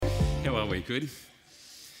How are we? Good?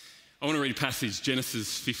 I want to read a passage,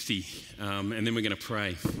 Genesis 50, and then we're going to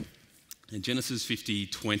pray. And Genesis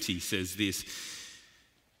 50:20 says this: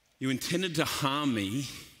 "You intended to harm me,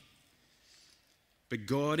 but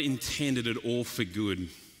God intended it all for good.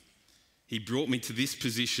 He brought me to this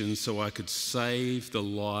position so I could save the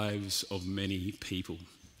lives of many people."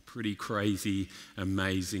 Pretty crazy,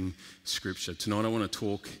 amazing scripture. Tonight I want to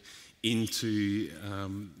talk into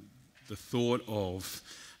the thought of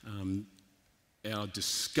our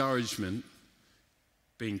discouragement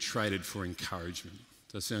being traded for encouragement.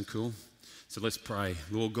 Does that sound cool? So let's pray.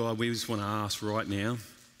 Lord God, we just want to ask right now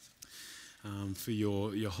for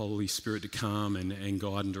your Holy Spirit to come and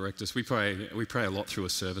guide and direct us. We pray a lot through a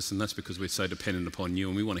service, and that's because we're so dependent upon you,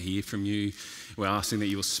 and we want to hear from you. We're asking that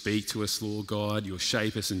you will speak to us, Lord God. You'll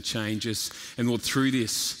shape us and change us. And Lord, through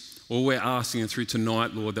this, all we're asking, and through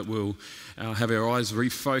tonight, Lord, that we'll have our eyes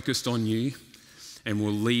refocused on you, and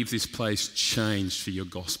we'll leave this place changed for your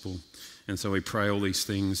gospel. And so we pray all these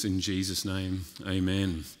things in Jesus' name.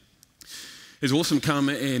 Amen. It's awesome to come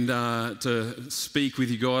and to speak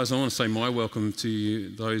with you guys. I want to say my welcome to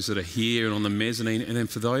those that are here and on the mezzanine, and then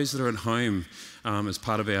for those that are at home as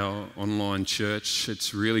part of our online church.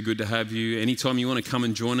 It's really good to have you. Anytime you want to come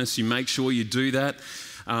and join us, you make sure you do that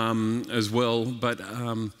as well. But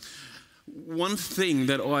one thing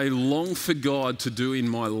that I long for God to do in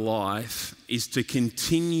my life is to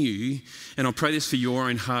continue, and I pray this for your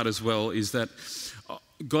own heart as well, is that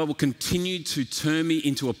God will continue to turn me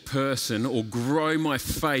into a person or grow my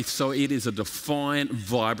faith so it is a defiant,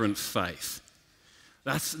 vibrant faith.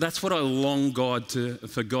 That's what I long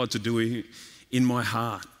for God to do in my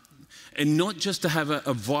heart. And not just to have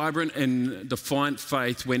a vibrant and defiant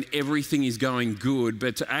faith when everything is going good,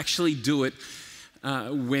 but to actually do it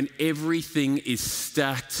when everything is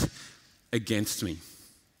stacked against me.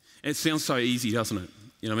 It sounds so easy, doesn't it?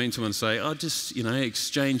 You know what I mean? Someone say, oh, just,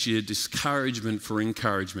 exchange your discouragement for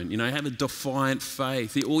encouragement. Have a defiant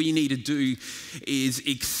faith. All you need to do is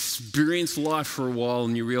experience life for a while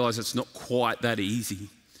and you realize it's not quite that easy.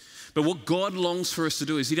 But what God longs for us to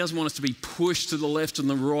do is he doesn't want us to be pushed to the left and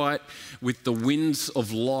the right with the winds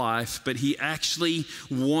of life, but he actually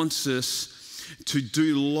wants us to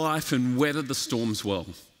do life and weather the storms well.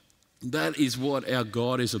 That is what our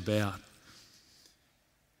God is about.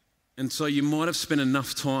 And so you might have spent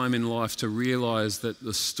enough time in life to realize that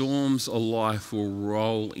the storms of life will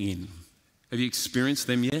roll in. Have you experienced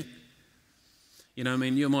them yet?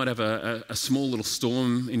 You might have a small little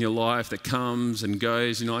storm in your life that comes and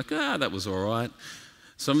goes, and you're like, that was all right.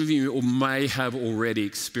 Some of you may have already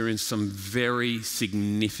experienced some very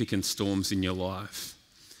significant storms in your life.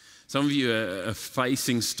 Some of you are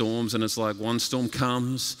facing storms, and it's like one storm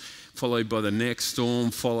comes, followed by the next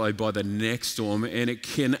storm, followed by the next storm, and it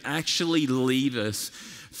can actually leave us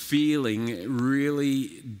feeling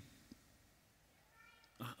really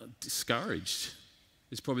discouraged.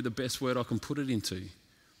 It's probably the best word I can put it into.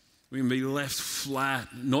 We can be left flat,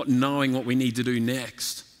 not knowing what we need to do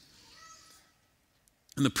next.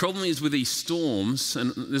 And the problem is with these storms,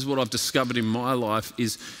 and this is what I've discovered in my life,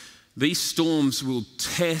 is these storms will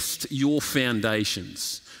test your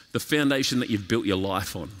foundations, the foundation that you've built your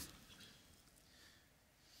life on.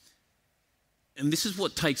 And this is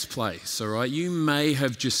what takes place, all right? You may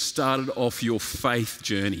have just started off your faith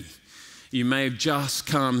journey. You may have just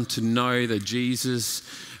come to know that Jesus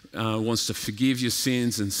wants to forgive your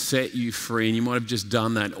sins and set you free, and you might have just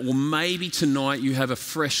done that. Or maybe tonight you have a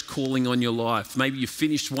fresh calling on your life. Maybe you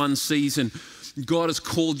finished one season, God has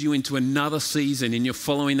called you into another season and you're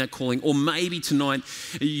following that calling. Or maybe tonight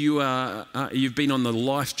you've been on the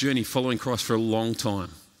life journey following Christ for a long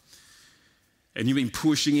time. And you've been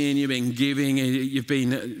pushing in, you've been giving, and you've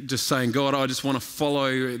been just saying, God, I just want to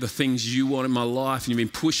follow the things you want in my life. And you've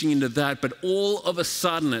been pushing into that. But all of a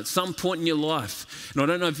sudden, at some point in your life, and I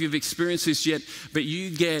don't know if you've experienced this yet, but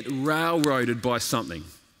you get railroaded by something.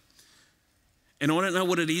 And I don't know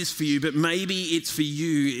what it is for you, but maybe it's for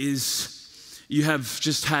you is you have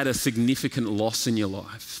just had a significant loss in your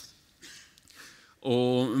life.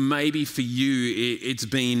 Or maybe for you, it's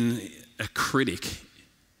been a critic.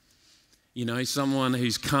 Someone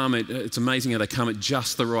who's come it's amazing how they come at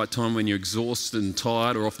just the right time when you're exhausted and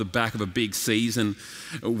tired, or off the back of a big season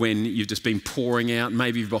when you've just been pouring out.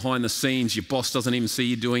 Maybe behind the scenes, your boss doesn't even see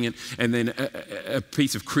you doing it, and then a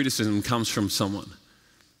piece of criticism comes from someone.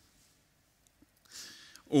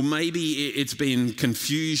 Or maybe it's been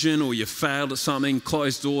confusion, or you failed at something,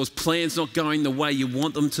 closed doors, plans not going the way you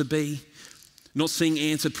want them to be, not seeing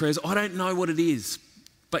answered prayers. I don't know what it is.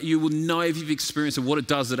 But you will know if you've experienced it, what it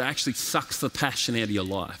does, it actually sucks the passion out of your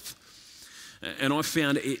life. And I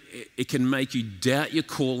found it can make you doubt your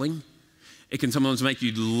calling. It can sometimes make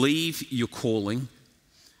you leave your calling.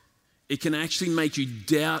 It can actually make you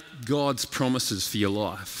doubt God's promises for your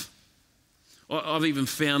life. I've even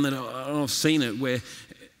found that, I've seen it, where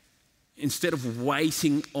instead of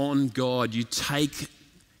waiting on God, you take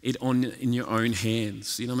it on in your own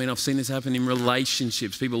hands. You know what I mean? I've seen this happen in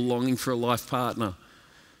relationships, people longing for a life partner.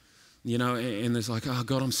 You know, and there's like, oh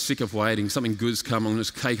God, I'm sick of waiting. Something good's come, I'm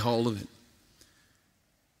just take hold of it.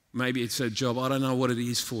 Maybe it's a job, I don't know what it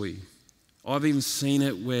is for you. I've even seen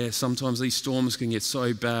it where sometimes these storms can get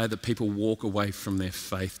so bad that people walk away from their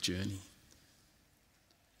faith journey.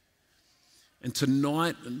 And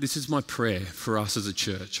tonight, this is my prayer for us as a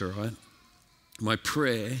church, all right? My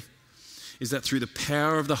prayer is that through the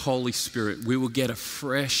power of the Holy Spirit, we will get a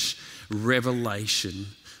fresh revelation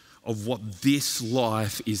of what this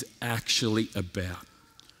life is actually about.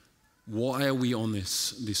 Why are we on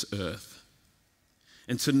this earth?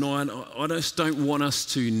 And tonight, I just don't want us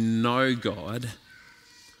to know God.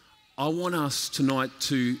 I want us tonight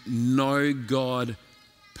to know God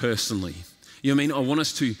personally. You know what I mean? I want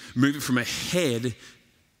us to move it from a head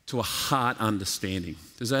to a heart understanding.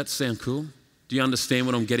 Does that sound cool? Do you understand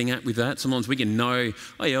what I'm getting at with that? Sometimes we can know,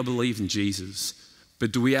 oh yeah, I believe in Jesus.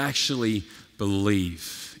 But do we actually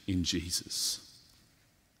believe in Jesus?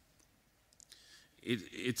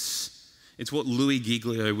 It's what Louis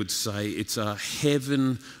Giglio would say. It's a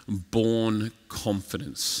heaven-born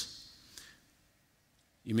confidence.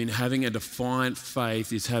 You mean having a defiant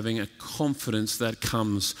faith is having a confidence that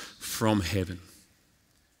comes from heaven.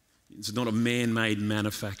 It's not a man-made,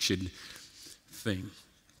 manufactured thing.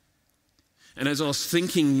 And as I was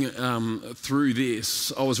thinking through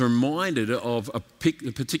this, I was reminded of a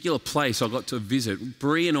particular place I got to visit.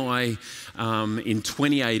 Bree and I, in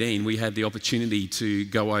 2018, we had the opportunity to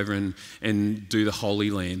go over and do the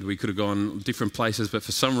Holy Land. We could have gone different places, but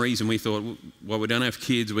for some reason we thought, well, we don't have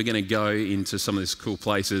kids, we're going to go into some of these cool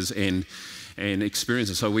places and experience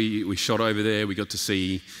it. So we shot over there, we got to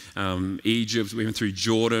see Egypt, we went through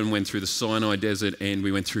Jordan, went through the Sinai Desert, and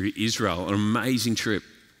we went through Israel. An amazing trip.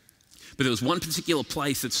 But there was one particular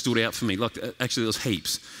place that stood out for me. Like, actually, there was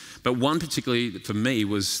heaps. But one particularly for me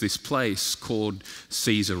was this place called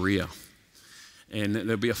Caesarea. And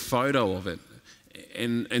there'll be a photo of it.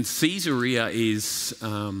 And Caesarea is,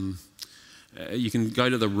 you can go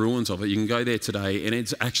to the ruins of it. You can go there today, and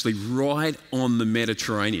it's actually right on the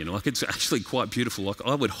Mediterranean. Like, it's actually quite beautiful. Like,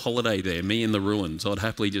 I would holiday there, me in the ruins. I'd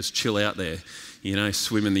happily just chill out there, you know,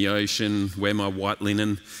 swim in the ocean, wear my white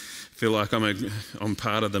linen. Feel like I'm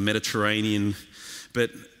part of the Mediterranean. But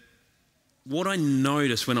what I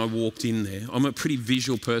noticed when I walked in there, I'm a pretty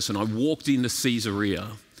visual person. I walked into Caesarea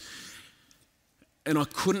and I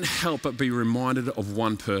couldn't help but be reminded of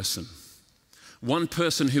one person. One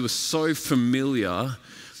person who was so familiar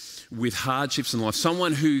with hardships in life,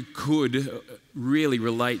 someone who could really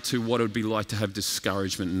relate to what it would be like to have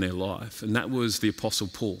discouragement in their life. And that was the Apostle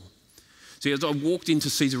Paul. See, as I walked into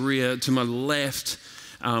Caesarea, to my left,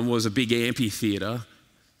 was a big amphitheatre.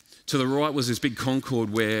 To the right was this big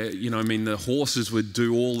concord where, you know, I mean, the horses would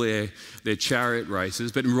do all their chariot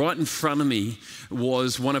races. But right in front of me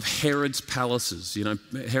was one of Herod's palaces. You know,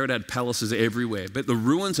 Herod had palaces everywhere. But the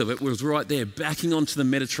ruins of it was right there, backing onto the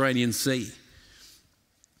Mediterranean Sea.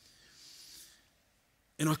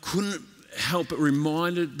 And I couldn't help but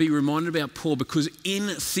be reminded about Paul, because in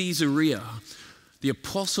Caesarea, the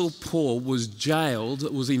Apostle Paul was jailed,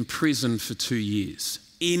 was imprisoned for 2 years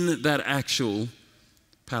in that actual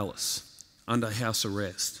palace under house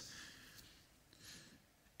arrest.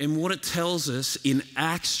 And what it tells us in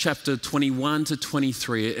Acts chapter 21 to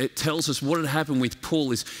 23, it tells us what had happened with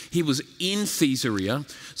Paul is he was in Caesarea.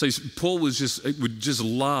 So Paul would just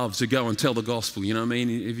love to go and tell the gospel. You know what I mean?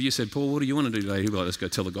 If you said, Paul, what do you want to do today? He'd be like, let's go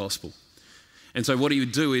tell the gospel. And so what he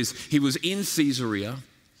would do is he was in Caesarea,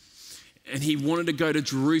 and he wanted to go to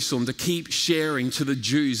Jerusalem to keep sharing to the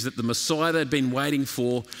Jews that the Messiah they'd been waiting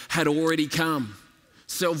for had already come.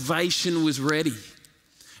 Salvation was ready.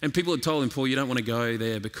 And people had told him, Paul, you don't want to go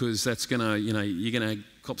there because that's going to, you know, you're going to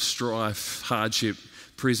cop strife, hardship,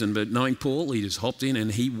 prison. But knowing Paul, he just hopped in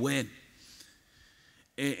and he went.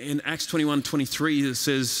 In Acts 21:23, it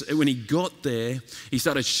says when he got there, he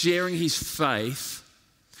started sharing his faith.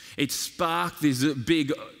 It sparked this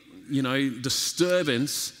big, you know,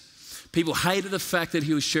 disturbance. People hated the fact that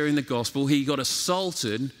he was sharing the gospel. He got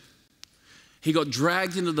assaulted. He got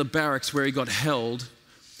dragged into the barracks where he got held.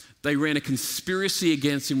 They ran a conspiracy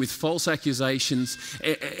against him with false accusations,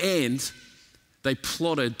 and they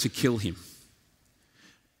plotted to kill him.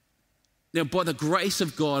 Now, by the grace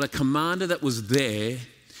of God, a commander that was there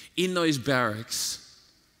in those barracks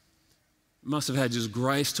must have had just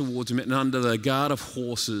grace towards him, and under the guard of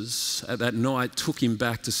horses at that night took him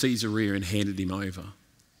back to Caesarea and handed him over.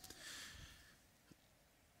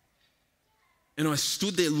 And I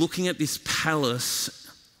stood there looking at this palace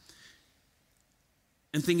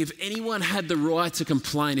and think, if anyone had the right to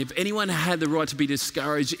complain, if anyone had the right to be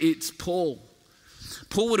discouraged, it's Paul.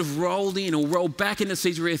 Paul would have rolled in or rolled back into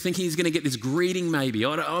Caesarea thinking he's going to get this greeting maybe.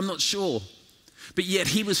 I'm not sure. But yet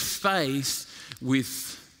he was faced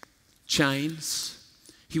with chains.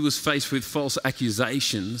 He was faced with false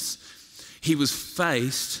accusations. He was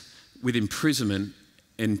faced with imprisonment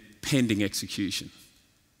and pending execution.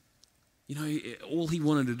 You know, all he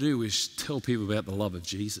wanted to do was tell people about the love of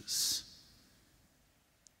Jesus.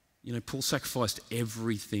 You know, Paul sacrificed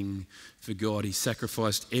everything for God. He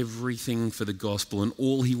sacrificed everything for the gospel, and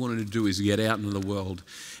all he wanted to do is get out into the world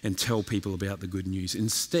and tell people about the good news.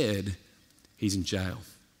 Instead, he's in jail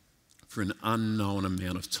for an unknown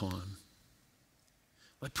amount of time.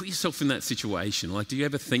 Like, put yourself in that situation. Like, do you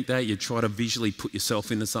ever think that? You try to visually put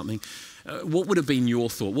yourself into something. What would have been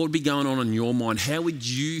your thought? What would be going on in your mind? How would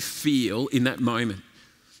you feel in that moment?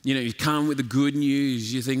 You know, you come with the good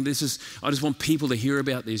news. You think, I just want people to hear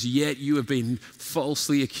about this. Yet you have been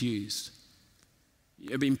falsely accused.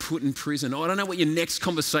 You've been put in prison. I don't know what your next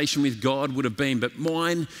conversation with God would have been, but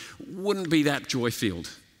mine wouldn't be that joy-filled.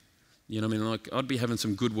 You know what I mean? Like, I'd be having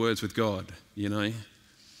some good words with God, you know.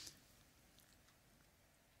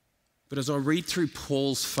 But as I read through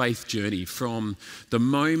Paul's faith journey from the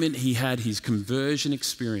moment he had his conversion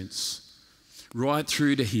experience right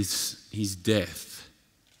through to his death,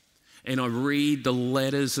 and I read the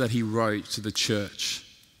letters that he wrote to the church,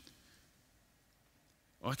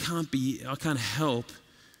 I can't help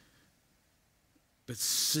but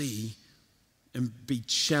see and be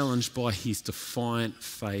challenged by his defiant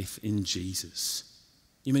faith in Jesus.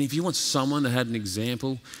 You mean, if you want someone that had an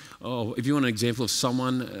example, if you want an example of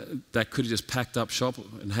someone that could have just packed up shop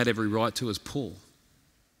and had every right to, as Paul.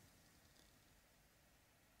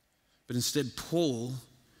 But instead, Paul,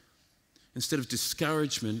 instead of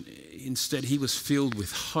discouragement, instead he was filled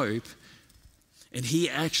with hope, and he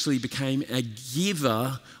actually became a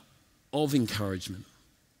giver of encouragement.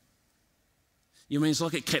 You know, it's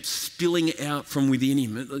like it kept spilling out from within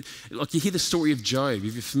him. Like, you hear the story of Job.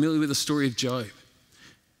 If you're familiar with the story of Job,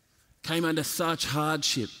 came under such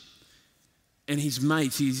hardship, and his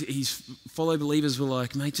mates, his fellow believers were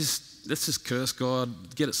like, mate, let's just curse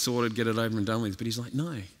God, get it sorted, get it over and done with. But he's like,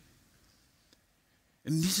 no.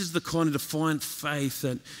 And this is the kind of defiant faith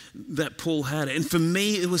that Paul had. And for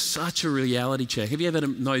me, it was such a reality check. Have you ever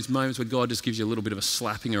had those moments where God just gives you a little bit of a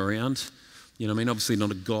slapping around? You know what I mean? Obviously not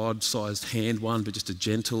a God-sized hand one, but just a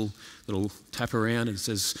gentle little tap around and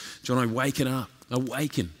says, Jono, waken up,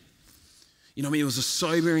 awaken. You know what I mean? It was a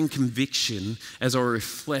sobering conviction as I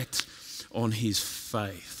reflect on his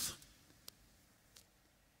faith.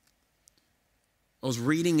 I was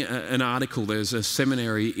reading an article. There's a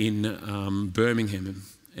seminary in Birmingham,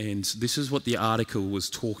 and this is what the article was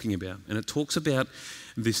talking about. And it talks about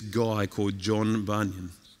this guy called John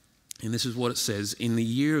Bunyan. And this is what it says. In the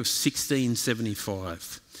year of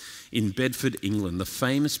 1675, in Bedford, England, the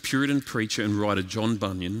famous Puritan preacher and writer John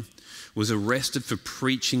Bunyan was arrested for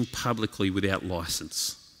preaching publicly without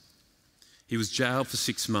license. He was jailed for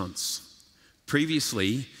 6 months.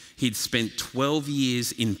 Previously, he'd spent 12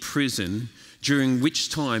 years in prison, during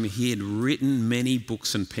which time he had written many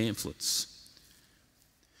books and pamphlets.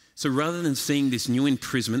 So rather than seeing this new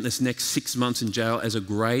imprisonment, this next 6 months in jail, as a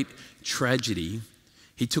great tragedy,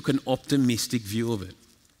 he took an optimistic view of it.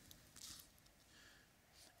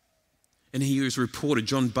 And he was reported,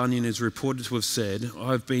 John Bunyan is reported to have said,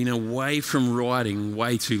 I've been away from writing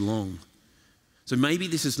way too long. So maybe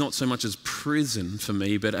this is not so much as prison for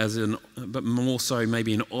me, but more so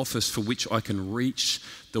maybe an office for which I can reach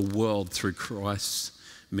the world through Christ's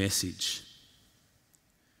message.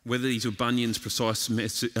 Whether these were Bunyan's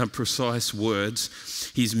precise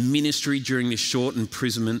words, his ministry during this short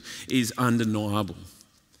imprisonment is undeniable.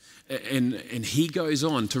 And he goes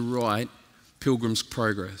on to write Pilgrim's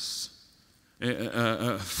Progress,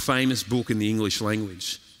 a famous book in the English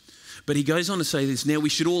language. But he goes on to say this, now we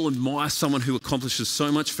should all admire someone who accomplishes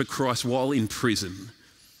so much for Christ while in prison.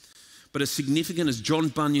 But as significant as John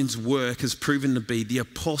Bunyan's work has proven to be, the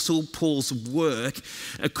Apostle Paul's work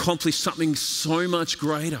accomplished something so much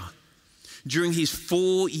greater. During his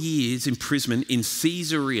 4 years imprisonment in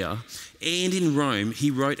Caesarea and in Rome, he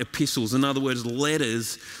wrote epistles, in other words,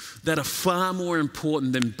 letters that are far more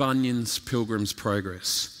important than Bunyan's Pilgrim's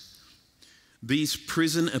Progress. These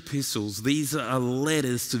prison epistles, these are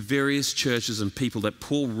letters to various churches and people that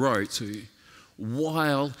Paul wrote to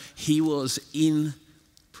while he was in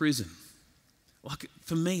prison. Like,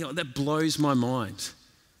 for me, that blows my mind.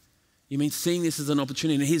 You mean seeing this as an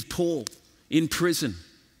opportunity? And here's Paul in prison.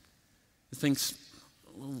 He thinks,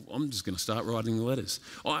 well, I'm just going to start writing the letters.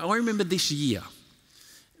 I remember this year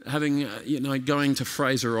having, going to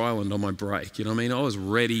Fraser Island on my break. You know what I mean? I was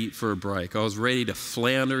ready for a break. I was ready to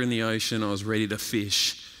flounder in the ocean. I was ready to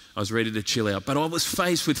fish. I was ready to chill out. But I was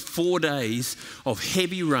faced with 4 days of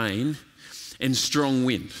heavy rain and strong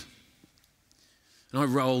wind. And I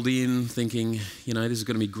rolled in thinking, this is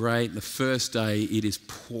going to be great. And the first day, it is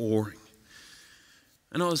pouring.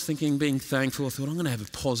 And I was thinking, being thankful, I thought, I'm going to have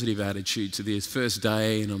a positive attitude to this first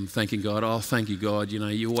day. And I'm thanking God, thank you, God.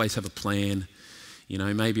 You always have a plan.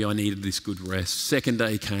 Maybe I needed this good rest. Second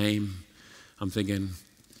day came. I'm thinking,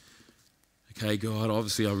 okay, God,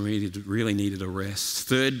 obviously I really needed a rest.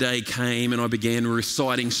 Third day came and I began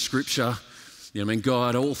reciting scripture.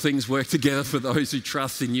 God, all things work together for those who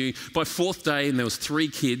trust in you. By fourth day, and there was 3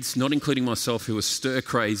 kids, not including myself, who were stir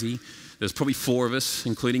crazy. There's probably 4 of us,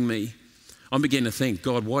 including me. I'm beginning to think,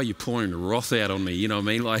 God, why are you pouring wrath out on me? You know what I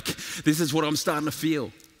mean? Like, this is what I'm starting to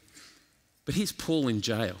feel. But here's Paul in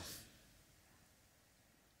jail.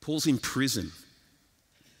 Paul's in prison.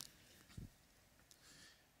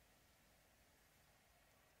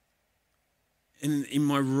 And in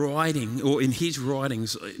my writing, or in his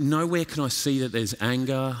writings, nowhere can I see that there's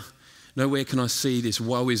anger. Nowhere can I see this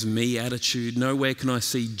woe is me attitude. Nowhere can I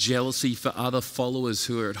see jealousy for other followers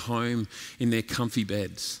who are at home in their comfy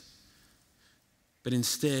beds. But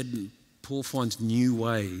instead, Paul finds new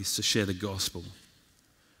ways to share the gospel,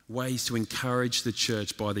 ways to encourage the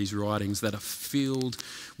church by these writings that are filled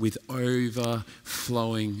with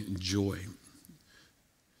overflowing joy.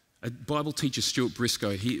 A Bible teacher, Stuart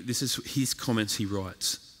Briscoe, this is his comments he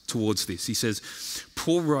writes towards this. He says,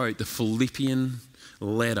 Paul wrote the Philippian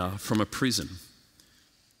letter from a prison,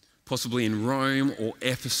 possibly in Rome or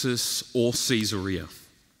Ephesus or Caesarea.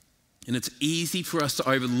 And it's easy for us to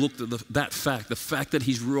overlook that fact, the fact that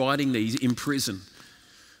he's writing these in prison,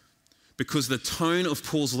 because the tone of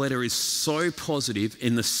Paul's letter is so positive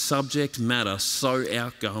and the subject matter so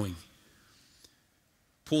outgoing.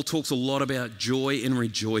 Paul talks a lot about joy and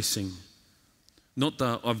rejoicing. Not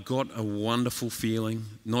the I've got a wonderful feeling,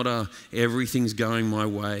 not a everything's going my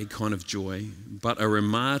way kind of joy, but a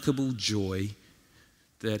remarkable joy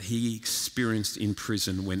that he experienced in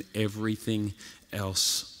prison when everything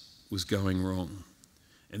else was going wrong.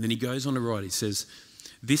 And then he goes on to write, he says,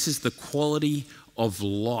 this is the quality of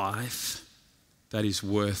life that is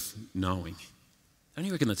worth knowing. Don't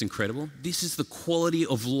you reckon that's incredible? This is the quality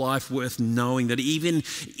of life worth knowing, that even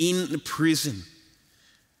in the prison,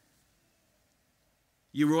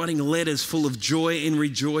 you're writing letters full of joy and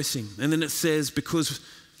rejoicing. And then it says, because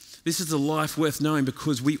this is the life worth knowing,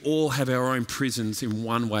 because we all have our own prisons in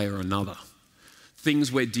one way or another.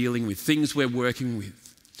 Things we're dealing with, things we're working with,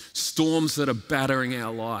 storms that are battering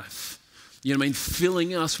our life. You know what I mean?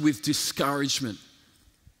 Filling us with discouragement.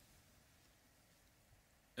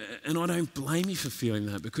 And I don't blame you for feeling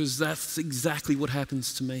that, because that's exactly what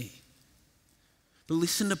happens to me. But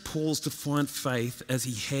listen to Paul's defiant faith as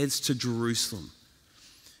he heads to Jerusalem.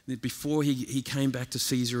 Before he came back to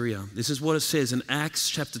Caesarea. This is what it says in Acts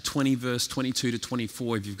chapter 20, verse 22 to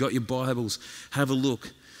 24. If you've got your Bibles, have a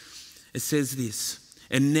look. It says this,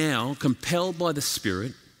 and now, compelled by the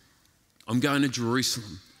Spirit, I'm going to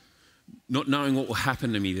Jerusalem, not knowing what will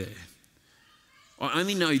happen to me there. I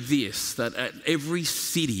only know this, that at every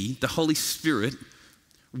city, the Holy Spirit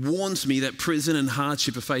warns me that prison and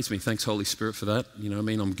hardship are facing me. Thanks, Holy Spirit, for that. You know what I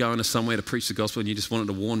mean? I'm going to somewhere to preach the gospel and you just wanted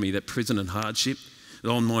to warn me that prison and hardship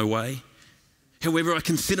are on my way. However, I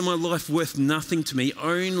consider my life worth nothing to me.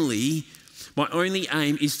 My only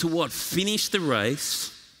aim is to what? Finish the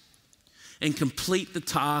race and complete the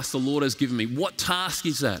task the Lord has given me. What task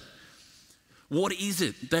is that? What is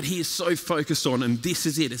it that he is so focused on? And this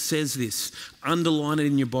is it. It says this. Underline it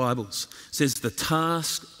in your Bibles. It says the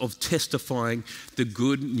task of testifying the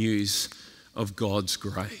good news of God's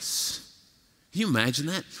grace. Can you imagine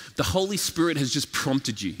that? The Holy Spirit has just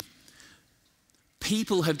prompted you.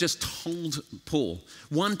 People have just told Paul.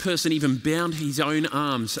 One person even bound his own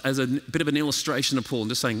arms as a bit of an illustration of Paul and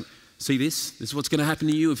just saying, see this? This is what's going to happen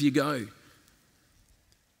to you if you go.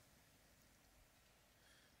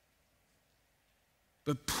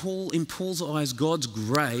 But in Paul's eyes, God's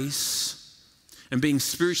grace and being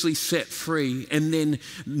spiritually set free, and then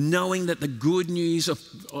knowing that the good news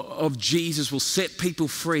of Jesus will set people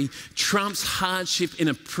free, trumps hardship and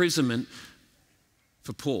imprisonment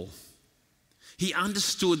for Paul. He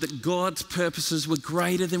understood that God's purposes were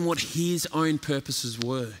greater than what his own purposes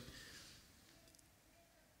were.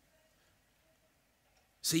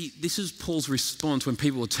 See, this is Paul's response when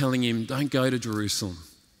people are telling him, don't go to Jerusalem.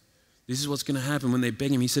 This is what's going to happen when they're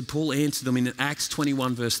begging him. He said, Paul answered them in Acts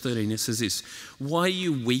 21 verse 13. It says this, why are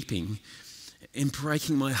you weeping and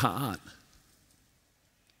breaking my heart?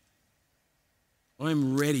 I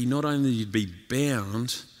am ready not only to be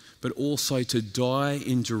bound, but also to die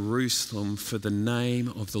in Jerusalem for the name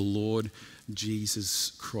of the Lord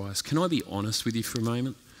Jesus Christ. Can I be honest with you for a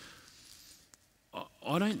moment?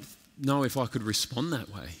 I don't know if I could respond that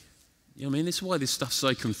way. You know what I mean? This is why this stuff's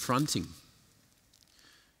so confronting.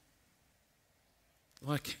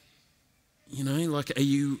 Like, you know, like, are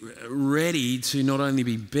you ready to not only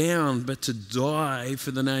be bound, but to die for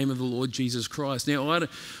the name of the Lord Jesus Christ? Now,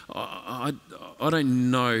 I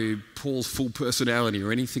don't know Paul's full personality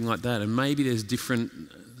or anything like that, and maybe there's different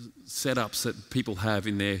setups that people have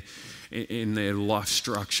in their life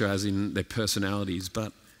structure, as in their personalities,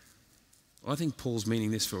 but I think Paul's meaning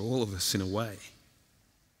this for all of us in a way.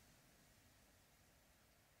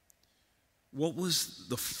 What was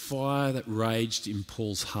the fire that raged in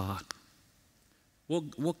Paul's heart?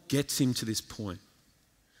 What gets him to this point?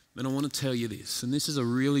 And I want to tell you this, and this is a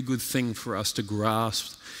really good thing for us to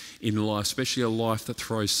grasp in life, especially a life that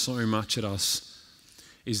throws so much at us,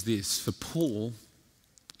 is this. For Paul,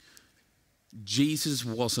 Jesus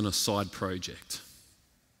wasn't a side project.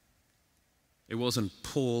 It wasn't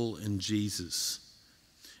Paul and Jesus.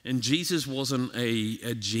 And Jesus wasn't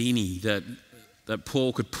a genie that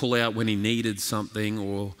Paul could pull out when he needed something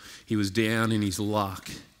or he was down in his luck.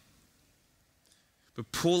 But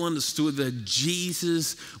Paul understood that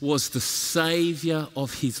Jesus was the saviour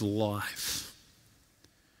of his life.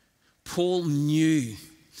 Paul knew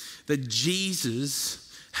that Jesus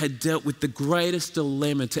had dealt with the greatest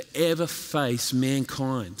dilemma to ever face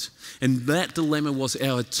mankind. And that dilemma was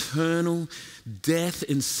our eternal death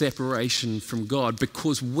and separation from God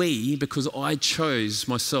because I chose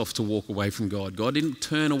myself to walk away from God. God didn't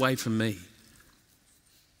turn away from me.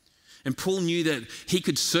 And Paul knew that he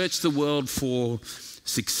could search the world for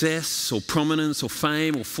success or prominence or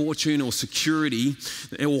fame or fortune or security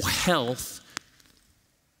or health.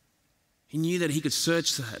 He knew that he could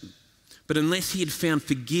search that. But unless he had found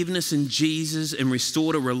forgiveness in Jesus and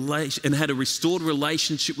had a restored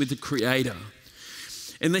relationship with the Creator,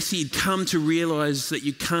 unless he had come to realize that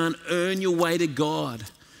you can't earn your way to God,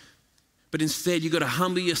 but instead you've got to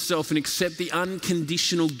humble yourself and accept the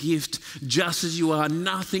unconditional gift just as you are.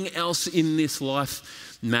 Nothing else in this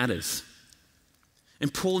life matters.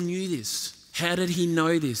 And Paul knew this. How did he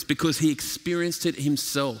know this? Because he experienced it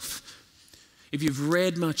himself. If you've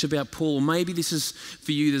read much about Paul, or maybe this is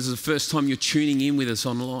for you, this is the first time you're tuning in with us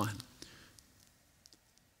online.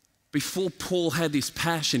 Before Paul had this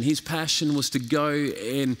passion, his passion was to go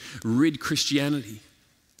and rid Christianity.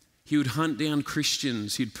 He would hunt down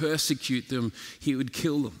Christians, he'd persecute them, he would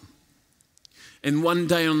kill them. And one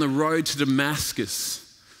day on the road to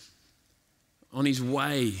Damascus, on his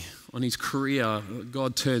way, on his career,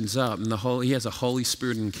 God turns up and he has a Holy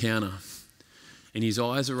Spirit encounter. And his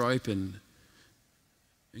eyes are open.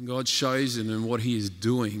 And God shows him and what he is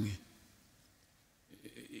doing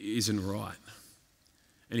isn't right.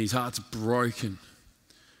 And his heart's broken.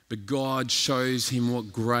 But God shows him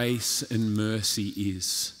what grace and mercy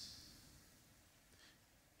is.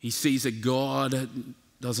 He sees that God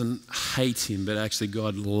doesn't hate him, but actually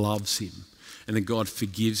God loves him. And that God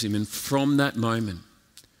forgives him. And from that moment,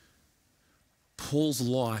 Paul's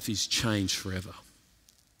life is changed forever.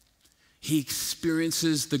 He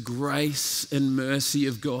experiences the grace and mercy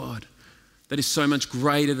of God that is so much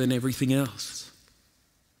greater than everything else.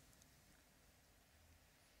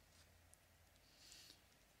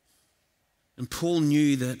 And Paul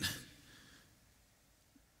knew that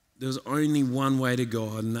there was only one way to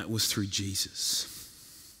God, and that was through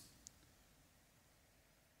Jesus.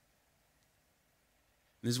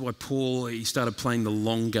 And this is why Paul, he started playing the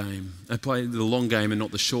long game. He played the long game and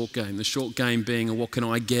not the short game. The short game being, what can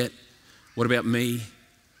I get? What about me?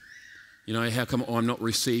 You know, how come I'm not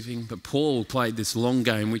receiving? But Paul played this long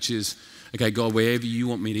game, which is, okay, God, wherever you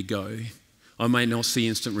want me to go, I may not see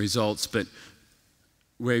instant results, but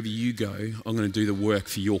wherever you go, I'm going to do the work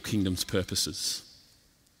for your kingdom's purposes.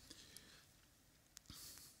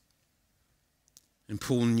 And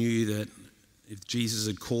Paul knew that if Jesus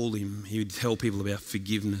had called him, he would tell people about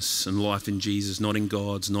forgiveness and life in Jesus, not in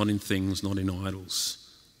gods, not in things, not in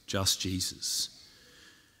idols, just Jesus.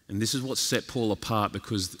 And this is what set Paul apart,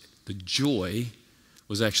 because the joy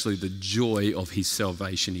was actually the joy of his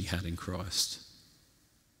salvation he had in Christ.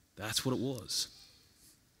 That's what it was.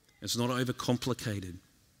 It's not overcomplicated.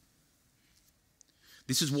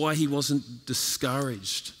 This is why he wasn't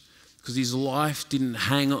discouraged. because his life didn't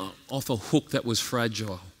hang off a hook that was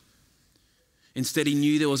fragile. Instead, he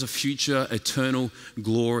knew there was a future eternal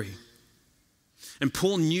glory. And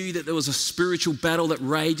Paul knew that there was a spiritual battle that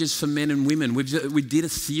rages for men and women. We did a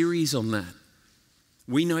series on that.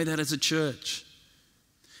 We know that as a church.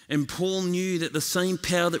 And Paul knew that the same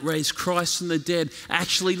power that raised Christ from the dead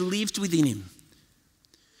actually lived within him.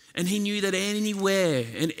 And he knew that anywhere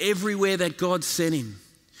and everywhere that God sent him,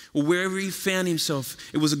 or wherever he found himself,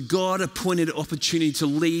 it was a God-appointed opportunity to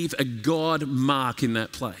leave a God mark in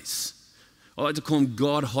that place. I like to call them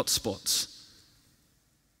God hotspots.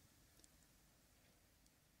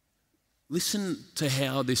 Listen to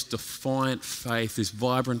how this defiant faith, this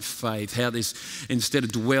vibrant faith, how this, instead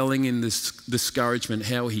of dwelling in this discouragement,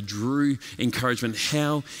 how he drew encouragement,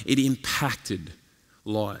 how it impacted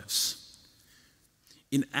lives.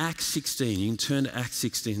 In Acts 16, you can turn to Acts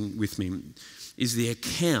 16 with me, is the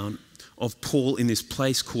account of Paul in this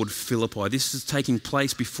place called Philippi. This is taking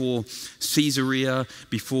place before Caesarea,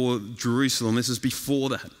 before Jerusalem. This is before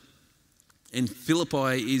that. And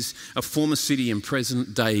Philippi is a former city in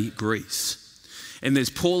present-day Greece. And there's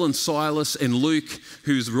Paul and Silas and Luke,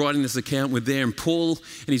 who's writing this account, were there. And Paul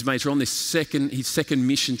and his mates are on his second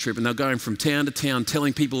mission trip. And they're going from town to town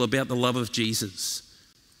telling people about the love of Jesus.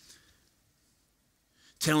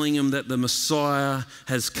 Telling them that the Messiah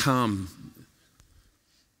has come.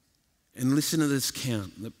 And listen to this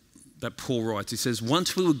account that Paul writes. He says,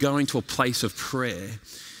 once we were going to a place of prayer,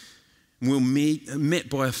 we were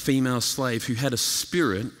met by a female slave who had a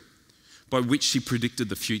spirit by which she predicted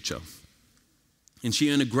the future. And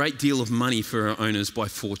she earned a great deal of money for her owners by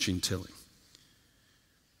fortune telling.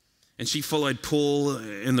 And she followed Paul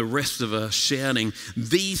and the rest of us shouting,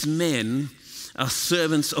 "These men are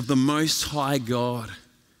servants of the Most High God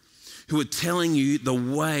who are telling you the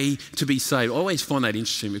way to be saved." I always find that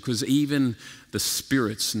interesting because even the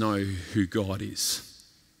spirits know who God is.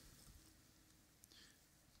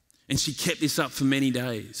 And she kept this up for many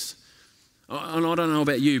days. And I don't know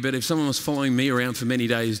about you, but if someone was following me around for many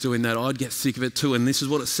days doing that, I'd get sick of it too. And this is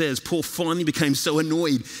what it says. Paul finally became so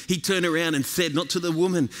annoyed, he turned around and said, not to the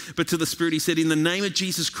woman, but to the spirit, he said, "In the name of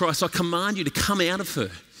Jesus Christ, I command you to come out of her."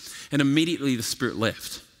 And immediately the spirit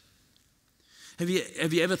left. Have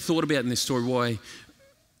you ever thought about in this story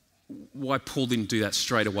why Paul didn't do that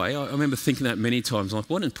straight away? I remember thinking that many times. I'm like,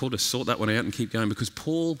 why didn't Paul just sort that one out and keep going? Because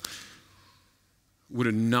Paul would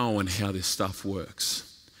have known how this stuff works.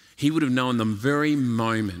 He would have known the very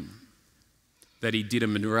moment that he did a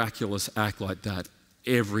miraculous act like that,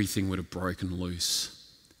 everything would have broken loose.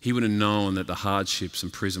 He would have known that the hardships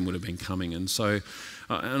and prison would have been coming. And so,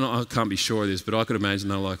 and I can't be sure of this, but I could imagine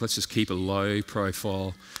they're like, let's just keep a low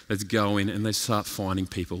profile. Let's go in and let's start finding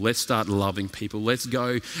people. Let's start loving people. Let's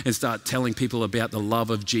go and start telling people about the love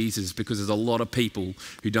of Jesus, because there's a lot of people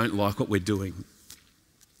who don't like what we're doing.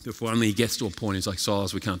 If finally he gets to a point, he's like,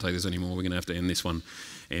 "Silas, we can't take this anymore. We're going to have to end this one.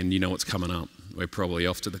 And you know what's coming up. We're probably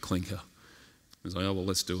off to the clinker." He's like, "Oh, well,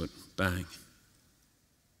 let's do it." Bang.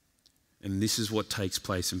 And this is what takes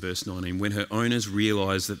place in verse 19. When her owners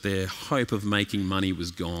realised that their hope of making money was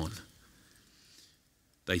gone,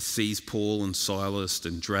 they seized Paul and Silas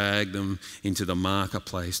and dragged them into the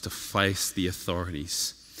marketplace to face the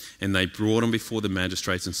authorities. And they brought them before the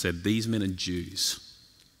magistrates and said, "These men are Jews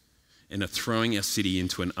and are throwing our city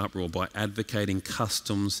into an uproar by advocating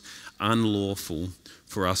customs unlawful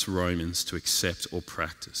for us Romans to accept or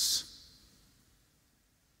practice."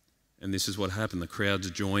 And this is what happened. The crowds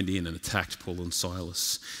joined in and attacked Paul and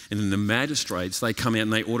Silas. And then the magistrates, they come out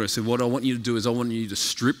and they order, said, "What I want you to do is I want you to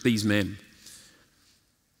strip these men.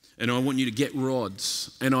 And I want you to get rods.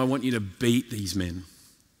 And I want you to beat these men."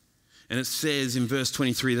 And it says in verse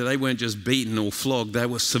 23 that they weren't just beaten or flogged, they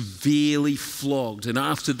were severely flogged. And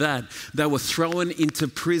after that, they were thrown into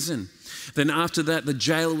prison. Then after that, the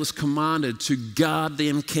jailer was commanded to guard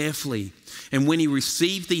them carefully. And when he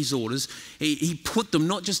received these orders, he put them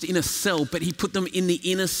not just in a cell, but he put them in the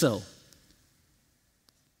inner cell.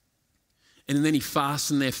 And then he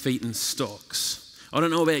fastened their feet in stocks. I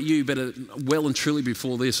don't know about you, but well and truly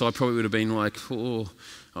before this, I probably would have been like, "Oh,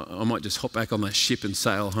 I might just hop back on that ship and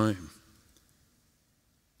sail home."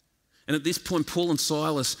 And at this point, Paul and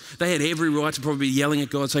Silas, they had every right to probably be yelling at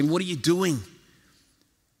God, saying, "What are you doing?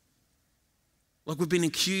 Like, we've been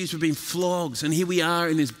accused, we've been flogged, and here we are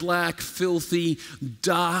in this black, filthy,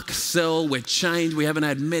 dark cell. We're chained, we haven't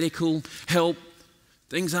had medical help.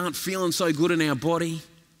 Things aren't feeling so good in our body."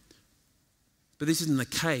 But this isn't the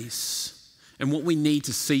case. And what we need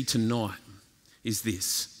to see tonight is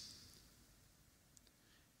this.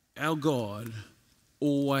 Our God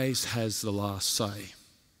always has the last say.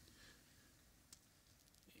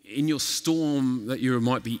 in your storm that you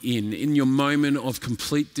might be in your moment of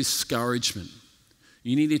complete discouragement,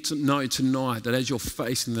 you need to know tonight that as you're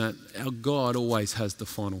facing that, our God always has the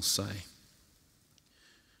final say.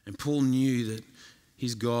 And Paul knew that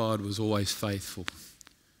his God was always faithful,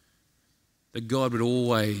 that God would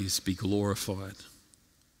always be glorified.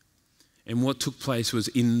 And what took place was,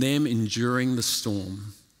 in them enduring the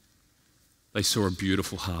storm, they saw a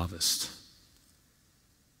beautiful harvest.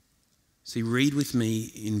 See, read with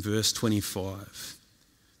me in verse 25.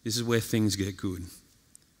 This is where things get good.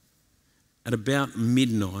 At about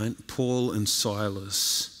midnight, Paul and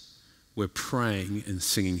Silas were praying and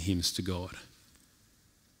singing hymns to God.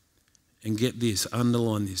 And get this,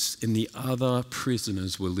 underline this, and the other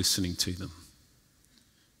prisoners were listening to them.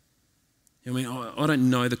 I mean, I don't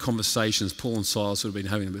know the conversations Paul and Silas would have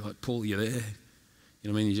been having. They'd be like, Paul, you there? You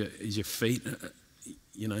know what I mean? Is your feet,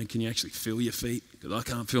 can you actually feel your feet? Because I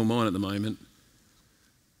can't feel mine at the moment.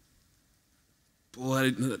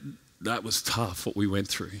 Boy, that was tough, what we went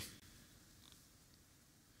through.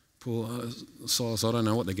 Paul, Silas, I don't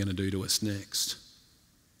know what they're going to do to us next.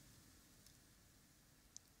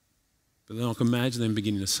 But then I can imagine them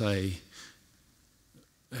beginning to say,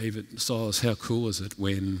 hey, but Silas, how cool is it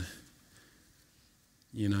when,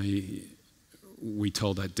 we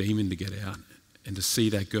told that demon to get out, and to see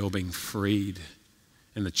that girl being freed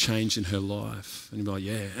and the change in her life. And you'd be like,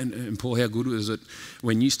 yeah. And Paul, how good was it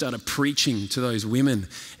when you started preaching to those women,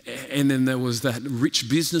 and then there was that rich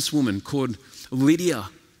businesswoman called Lydia,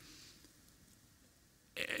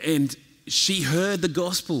 and she heard the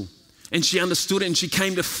gospel and she understood it and she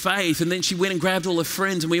came to faith, and then she went and grabbed all her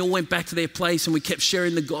friends and we all went back to their place and we kept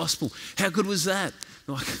sharing the gospel. How good was that?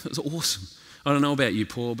 Like, it was awesome. I don't know about you,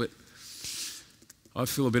 Paul, but I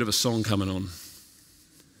feel a bit of a song coming on.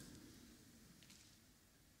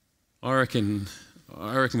 I reckon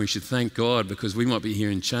we should thank God, because we might be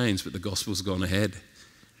here in chains, but the gospel's gone ahead.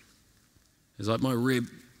 It's like my rib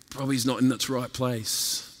probably is not in its right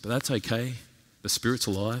place, but that's okay. The Spirit's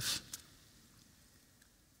alive.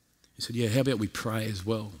 He said, yeah, how about we pray as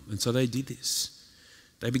well? And so they did this.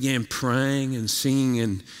 They began praying and singing,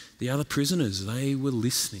 and the other prisoners, they were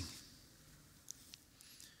listening.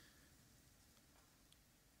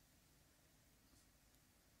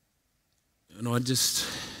 And as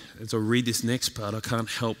I read this next part, I can't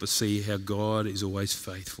help but see how God is always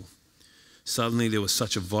faithful. Suddenly there was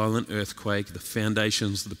such a violent earthquake, the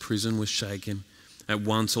foundations of the prison were shaken. At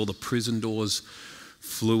once all the prison doors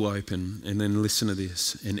flew open, and then listen to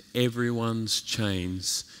this, and everyone's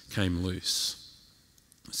chains came loose.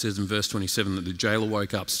 It says in verse 27 that the jailer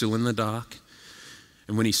woke up still in the dark,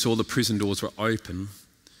 and when he saw the prison doors were open,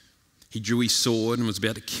 he drew his sword and was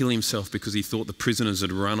about to kill himself because he thought the prisoners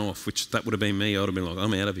had run off, which that would have been me. I would have been like,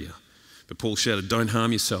 I'm out of here. But Paul shouted, don't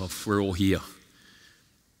harm yourself, we're all here.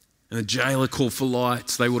 And the jailer called for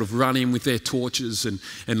lights. They would have run in with their torches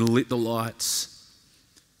and lit the lights.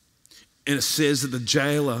 And it says that the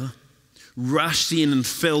jailer rushed in and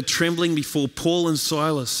fell trembling before Paul and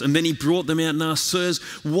Silas. And then he brought them out and asked, sirs,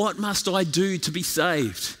 what must I do to be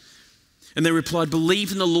saved? And they replied,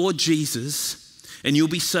 believe in the Lord Jesus and you'll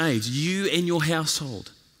be saved, you and your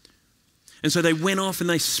household. And so they went off and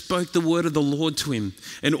they spoke the word of the Lord to him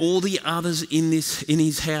and all the others in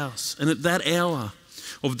his house. And at that hour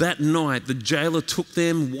of that night, the jailer took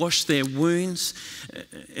them, washed their wounds,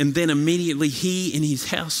 and then immediately he and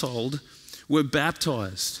his household were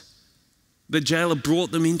baptized. The jailer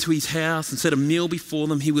brought them into his house and set a meal before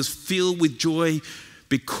them. He was filled with joy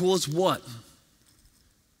because what?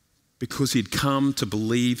 Because he'd come to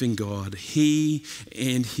believe in God, he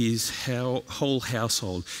and his whole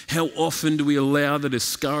household. How often do we allow the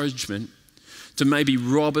discouragement to maybe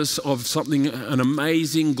rob us of something, an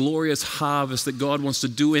amazing, glorious harvest that God wants to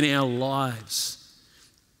do in our lives?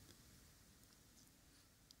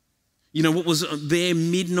 You know, what was their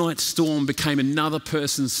midnight storm became another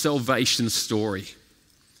person's salvation story.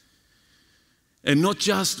 And not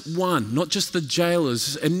just one, not just the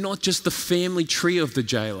jailers, and not just the family tree of the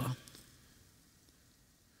jailer.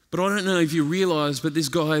 But I don't know if you realise, but this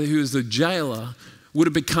guy who is the jailer would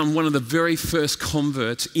have become one of the very first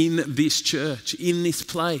converts in this church, in this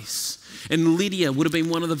place. And Lydia would have been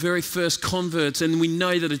one of the very first converts, and we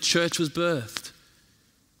know that a church was birthed.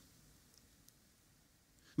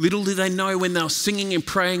 Little did they know when they were singing and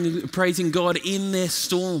praying, praising God in their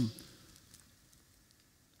storm,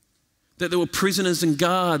 that there were prisoners and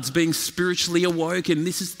guards being spiritually awoken.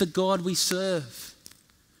 This is the God we serve.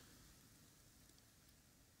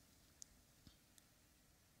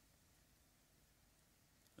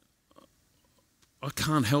 I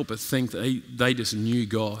can't help but think that they just knew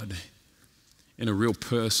God in a real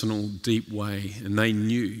personal, deep way, and they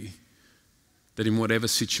knew that in whatever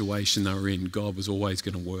situation they were in, God was always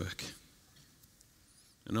going to work.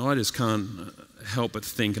 And I just can't help but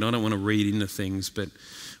think, and I don't want to read into things, but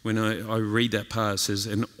when I read that part, it says,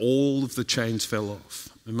 and all of the chains fell off.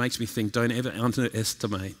 It makes me think, don't ever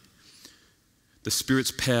underestimate the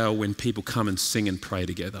Spirit's power when people come and sing and pray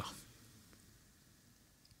together.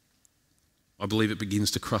 I believe it begins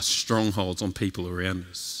to crush strongholds on people around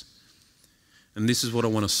us. And this is what I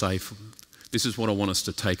want to say. This is what I want us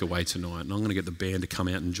to take away tonight. And I'm going to get the band to come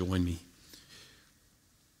out and join me.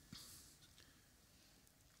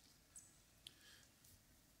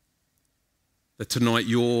 That tonight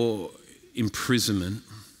your imprisonment,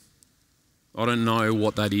 I don't know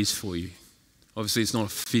what that is for you. Obviously it's not a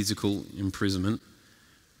physical imprisonment,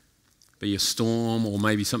 but your storm or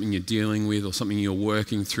maybe something you're dealing with or something you're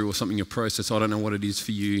working through or something you're processing. I don't know what it is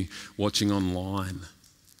for you watching online.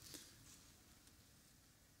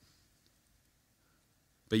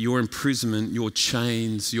 But your imprisonment, your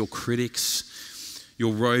chains, your critics,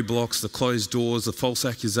 your roadblocks, the closed doors, the false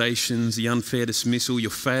accusations, the unfair dismissal, your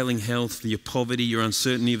failing health, your poverty, your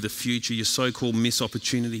uncertainty of the future, your so-called missed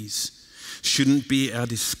opportunities shouldn't be our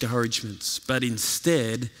discouragements, but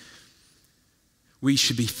instead we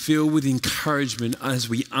should be filled with encouragement as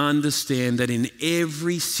we understand that in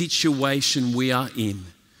every situation we are in,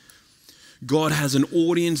 God has an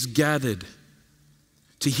audience gathered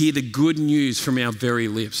to hear the good news from our very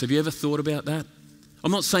lips. Have you ever thought about that?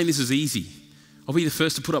 I'm not saying this is easy. I'll be the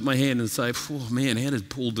first to put up my hand and say, oh man, how did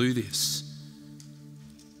Paul do this?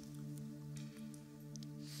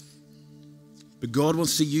 But God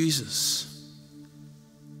wants to use us.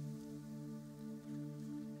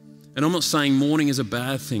 And I'm not saying mourning is a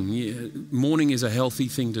bad thing. Yeah, mourning is a healthy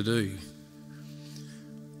thing to do.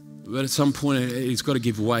 But at some point, it's got to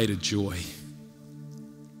give way to joy.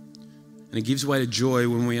 And it gives way to joy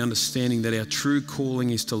when we're understanding that our true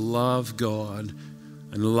calling is to love God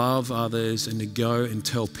and love others and to go and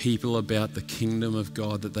tell people about the kingdom of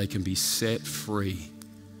God, that they can be set free.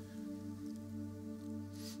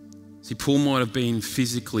 See, Paul might have been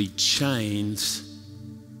physically chained.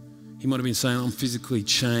 He might have been saying, I'm physically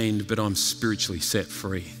chained, but I'm spiritually set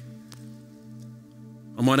free.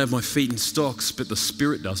 I might have my feet in stocks, but the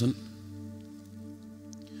Spirit doesn't.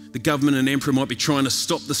 The government and emperor might be trying to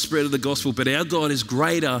stop the spread of the gospel, but our God is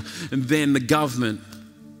greater than the government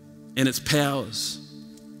and its powers.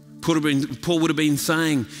 Paul would have been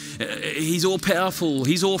saying, he's all powerful,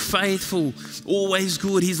 he's all faithful, always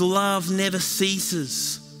good, his love never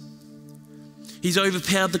ceases. He's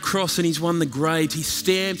overpowered the cross and he's won the grave. He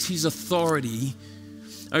stamped his authority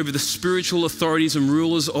over the spiritual authorities and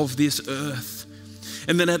rulers of this earth.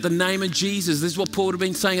 And then at the name of Jesus, this is what Paul would have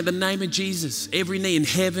been saying, at the name of Jesus, every knee in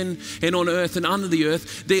heaven and on earth and under the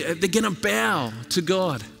earth, they're going to bow to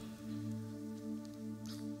God.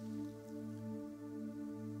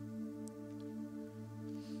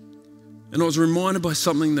 And I was reminded by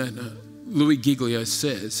something that Louis Giglio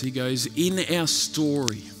says. He goes, in our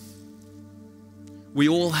story, we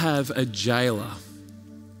all have a jailer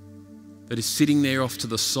that is sitting there off to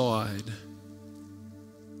the side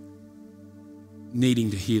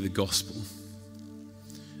needing to hear the gospel.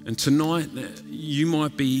 And tonight, you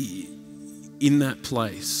might be in that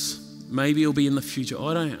place. Maybe it'll be in the future.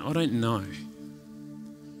 I don't know.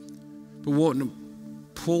 But what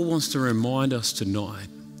Paul wants to remind us tonight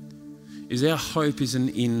is our hope isn't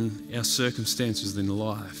in our circumstances in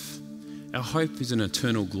life. Our hope is in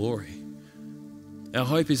eternal glory. Our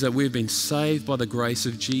hope is that we've been saved by the grace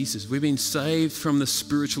of Jesus. We've been saved from the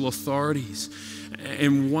spiritual authorities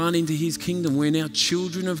and won into his kingdom. We're now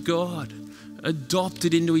children of God,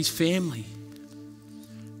 adopted into his family.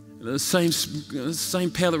 The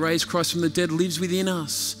same power that raised Christ from the dead lives within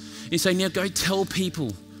us. He's saying, now go tell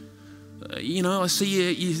people. I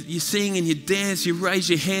see you sing and you dance, you raise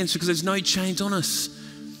your hands because there's no chains on us.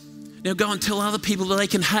 Now go and tell other people that they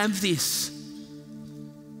can have this.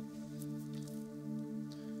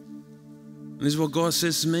 And this is what God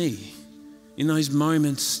says to me. In those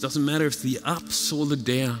moments, doesn't matter if the ups or the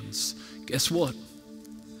downs, guess what?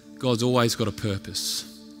 God's always got a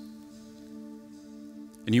purpose.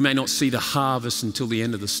 And you may not see the harvest until the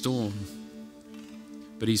end of the storm.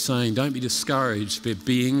 But he's saying, don't be discouraged, but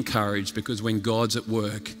be encouraged, because when God's at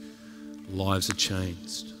work, lives are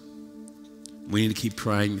changed. We need to keep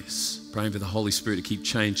praying this, praying for the Holy Spirit to keep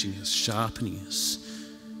changing us, sharpening us.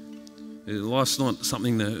 Life's not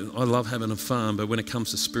something that, I love having a farm, but when it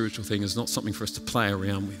comes to spiritual things, it's not something for us to play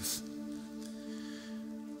around with.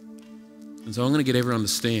 And so I'm going to get everyone to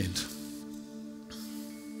stand.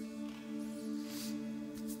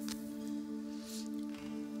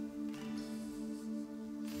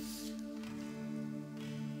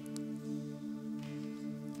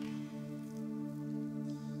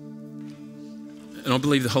 And I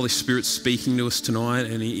believe the Holy Spirit's speaking to us tonight,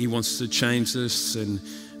 and He wants to change us. And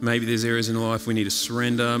maybe there's areas in life we need to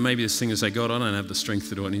surrender. Maybe there's things that say, God, I don't have the strength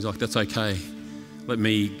to do it. And He's like, that's okay. Let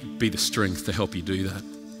me be the strength to help you do that.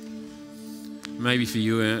 Maybe for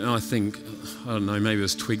you, and I think, I don't know, maybe it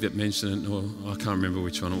was Twig that mentioned it, or I can't remember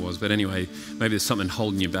which one it was. But anyway, maybe there's something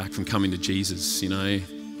holding you back from coming to Jesus, you know.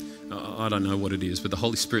 I don't know what it is, but the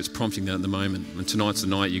Holy Spirit's prompting that at the moment. And tonight's the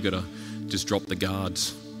night you've got to just drop the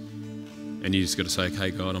guards. And you just got to say, okay,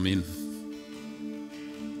 God, I'm in.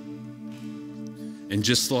 And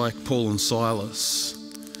just like Paul and Silas,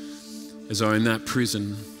 as they're in that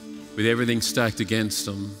prison with everything stacked against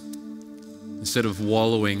them, instead of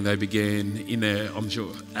wallowing, they began in their, I'm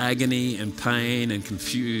sure, agony and pain and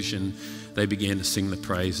confusion, they began to sing the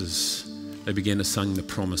praises. They began to sing the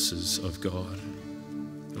promises of God.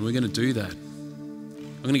 And we're going to do that.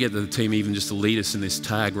 I'm going to get the team even just to lead us in this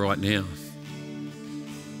tag right now.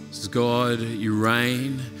 It says, God, you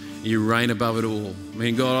reign above it all. I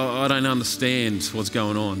mean, God, I don't understand what's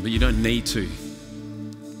going on, but you don't need to,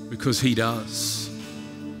 because He does.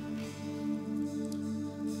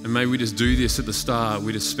 And maybe we just do this at the start.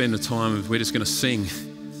 We just spend the time of, we're just going to sing.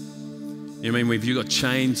 You know, I mean, if you've got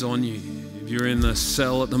chains on you, if you're in the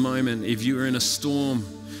cell at the moment, if you're in a storm,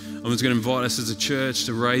 I'm just going to invite us as a church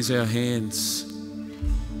to raise our hands.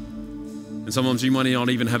 And sometimes you might not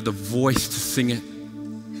even have the voice to sing it,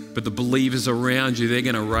 but the believers around you, they're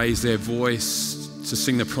going to raise their voice to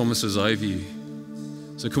sing the promises over you.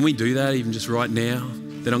 So can we do that even just right now?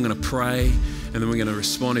 Then I'm going to pray, and then we're going to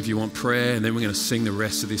respond if you want prayer, and then we're going to sing the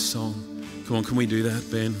rest of this song. Come on, can we do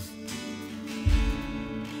that, Ben?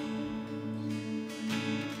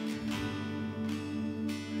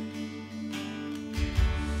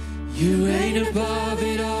 You reign above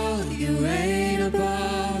it all, you reign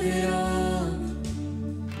above it all.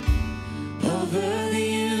 Over the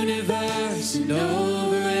universe and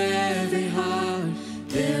over every heart,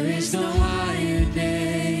 there is no higher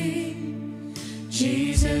name.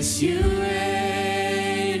 Jesus, you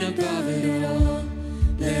reign above it all.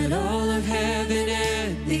 Let all of heaven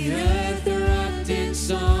and the earth erupt in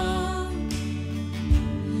song.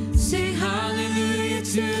 Sing hallelujah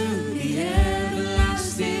to the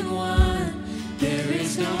everlasting one. There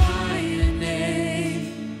is no higher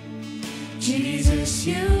name. Jesus,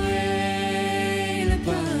 you reign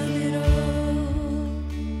above it all.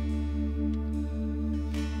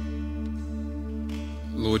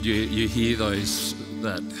 Lord, you hear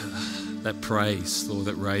that praise, Lord,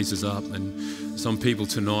 that raises up. And some people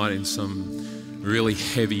tonight in some really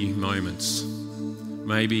heavy moments,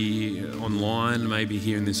 maybe online, maybe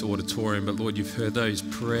here in this auditorium, but Lord, you've heard those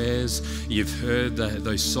prayers, you've heard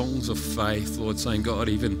those songs of faith, Lord, saying, God,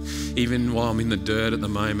 even while I'm in the dirt at the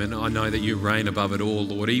moment, I know that you reign above it all,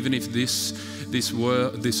 Lord. Even if this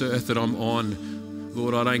earth that I'm on,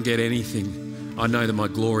 Lord, I don't get anything, I know that my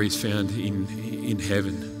glory is found in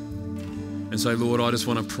heaven. And so, Lord, I just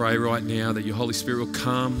want to pray right now that your Holy Spirit will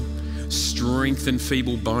come, strengthen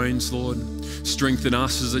feeble bones, Lord. Strengthen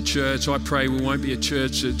us as a church. I pray we won't be a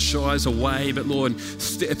church that shies away, but Lord,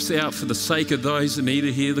 steps out for the sake of those that need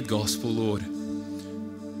to hear the gospel, Lord.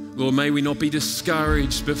 Lord, may we not be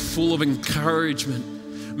discouraged, but full of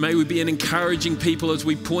encouragement. May we be an encouraging people as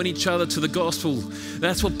we point each other to the gospel.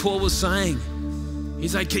 That's what Paul was saying.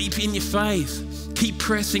 He's like, keep in your faith. Keep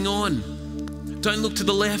pressing on. Don't look to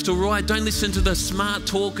the left or right. Don't listen to the smart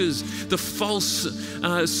talkers, the false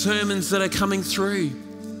sermons that are coming through.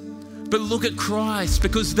 But look at Christ,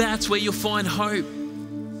 because that's where you'll find hope.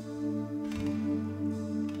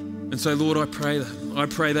 And so, Lord, I pray that. I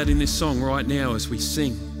pray that in this song right now as we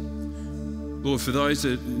sing. Lord, for those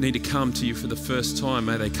that need to come to you for the first time,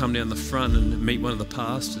 may they come down the front and meet one of the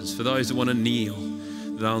pastors. For those that want to kneel,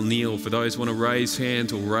 they'll kneel. For those who want to raise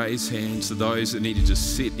hands, will raise hands. For those that need to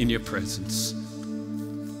just sit in your presence,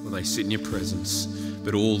 well, they sit in your presence.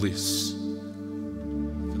 But all this,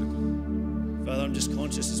 Father, I'm just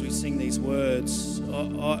conscious as we sing these words,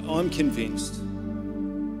 I'm convinced.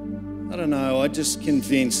 I don't know, I'm just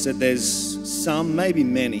convinced that there's some, maybe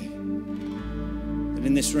many, that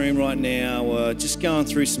in this room right now are just going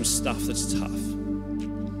through some stuff that's tough.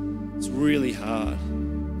 It's really hard.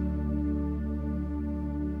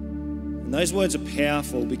 And those words are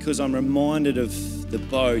powerful because I'm reminded of the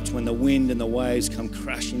boat when the wind and the waves come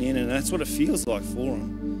crashing in, and that's what it feels like for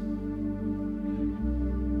them.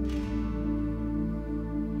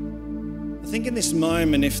 I think in this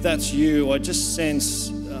moment, if that's you, I just sense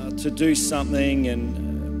to do something,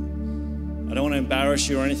 and I don't want to embarrass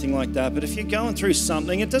you or anything like that, but if you're going through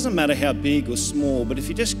something, it doesn't matter how big or small, but if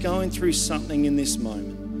you're just going through something in this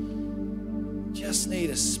moment, just need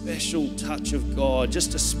a special touch of God,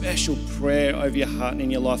 just a special prayer over your heart and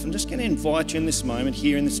in your life, I'm just going to invite you in this moment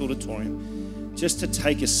here in this auditorium just to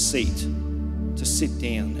take a seat, to sit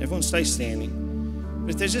down. Everyone stay standing. But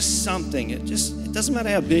if there's just something, it doesn't matter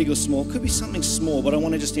how big or small, it could be something small, but I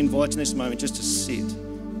want to just invite you in this moment just to sit.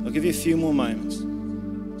 I'll give you a few more moments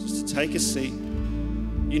just to take a seat.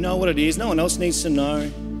 You know what it is. No one else needs to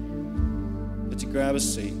know, but to grab a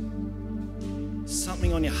seat.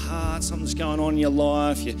 Something on your heart, something's going on in your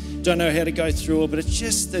life, you don't know how to go through it, but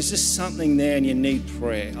there's just something there and you need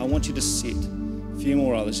prayer. I want you to sit. A few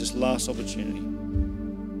more others, just last opportunity.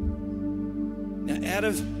 Now, out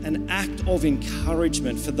of an act of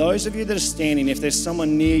encouragement, for those of you that are standing, if there's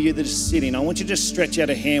someone near you that is sitting, I want you to just stretch out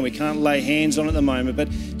a hand. We can't lay hands on at the moment, but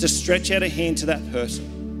just stretch out a hand to that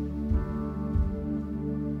person.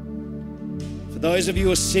 Those of you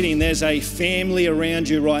who are sitting, there's a family around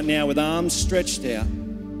you right now with arms stretched out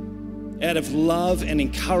of love and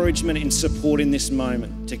encouragement and support in this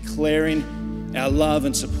moment, declaring our love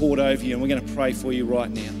and support over you. And we're going to pray for you right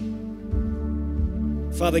now.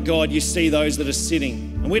 Father God, you see those that are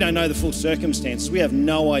sitting, and we don't know the full circumstances. We have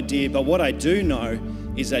no idea, but what I do know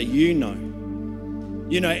is that you know.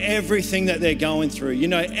 You know everything that they're going through. You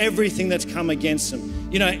know everything that's come against them.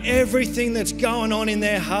 You know everything that's going on in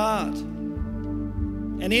their heart.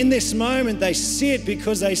 And in this moment, they sit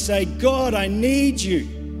because they say, God, I need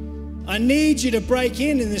you. I need you to break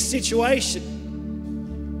in this situation.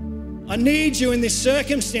 I need you in these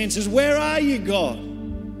circumstances. Where are you, God?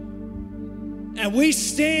 And we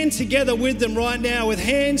stand together with them right now with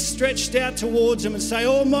hands stretched out towards them and say,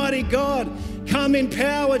 Almighty God, come in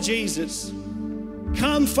power, Jesus.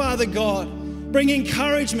 Come, Father God. Bring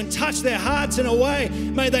encouragement. Touch their hearts in a way.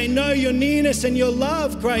 May they know your nearness and your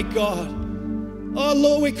love, great God. Oh,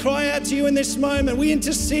 Lord, we cry out to you in this moment. We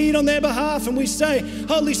intercede on their behalf and we say,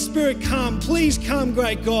 Holy Spirit, come. Please come,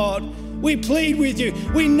 great God. We plead with you.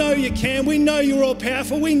 We know you can. We know you're all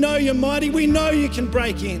powerful. We know you're mighty. We know you can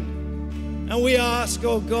break in. And we ask,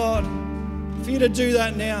 oh God, for you to do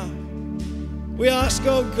that now. We ask,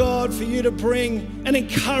 oh God, for you to bring an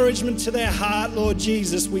encouragement to their heart, Lord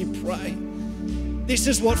Jesus, we pray. This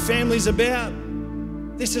is what family's about.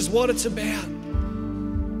 This is what it's about.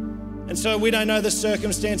 And so we don't know the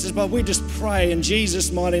circumstances, but we just pray in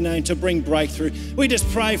Jesus' mighty name to bring breakthrough. We just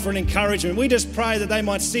pray for an encouragement. We just pray that they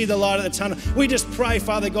might see the light of the tunnel. We just pray,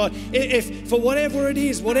 Father God, if for whatever it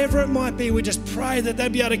is, whatever it might be, we just pray that they'll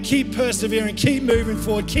be able to keep persevering, keep moving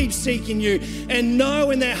forward, keep seeking you, and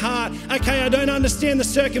know in their heart, okay, I don't understand the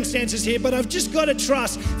circumstances here, but I've just got to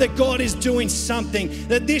trust that God is doing something,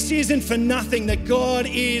 that this isn't for nothing, that God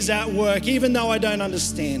is at work, even though I don't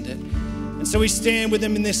understand it. And so we stand with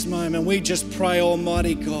them in this moment. We just pray,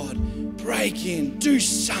 Almighty God, break in, do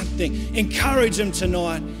something, encourage them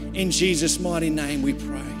tonight. In Jesus' mighty name we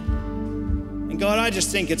pray. And God, I just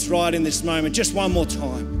think it's right in this moment, just one more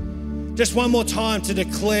time to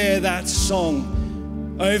declare that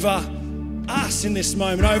song over us in this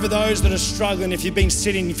moment, over those that are struggling. If you've been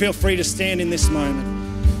sitting, you feel free to stand in this moment.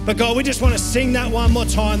 But God, we just want to sing that one more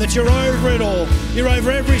time, that you're over it all. You're over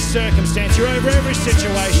every circumstance. You're over every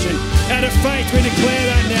situation. Out of faith, we declare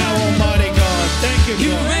that now, Almighty God. Thank you, God.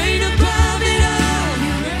 You reign above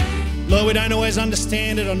it all. Lord, we don't always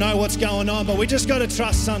understand it or know what's going on, but we just got to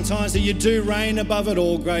trust sometimes that you do reign above it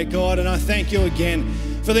all, great God. And I thank you again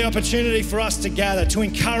for the opportunity for us to gather, to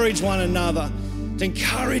encourage one another,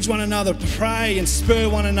 pray and spur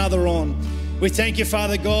one another on. We thank you,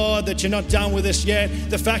 Father God, that you're not done with us yet.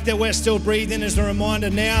 The fact that we're still breathing is a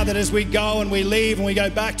reminder now that as we go and we leave and we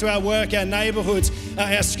go back to our work, our neighbourhoods,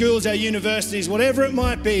 our schools, our universities, whatever it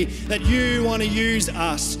might be, that you want to use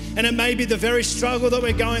us. And it may be the very struggle that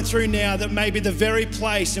we're going through now, that may be the very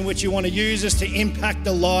place in which you want to use us to impact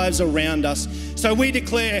the lives around us. So we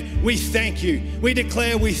declare, we thank you. We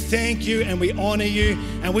declare we thank you and we honour you,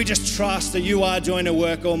 and we just trust that you are doing a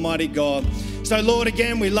work, Almighty God. So Lord,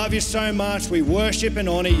 again, we love you so much. We worship and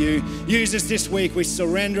honour you. Use us this week. We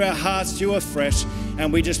surrender our hearts to you afresh,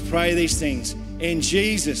 and we just pray these things in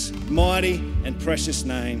Jesus' mighty and precious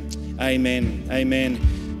name. Amen.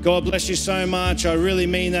 Amen. God bless you so much. I really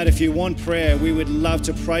mean that. If you want prayer, we would love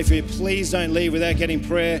to pray for you. Please don't leave without getting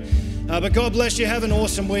prayer. But God bless you. Have an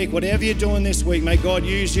awesome week. Whatever you're doing this week, may God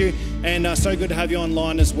use you. And so good to have you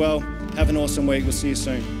online as well. Have an awesome week. We'll see you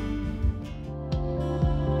soon.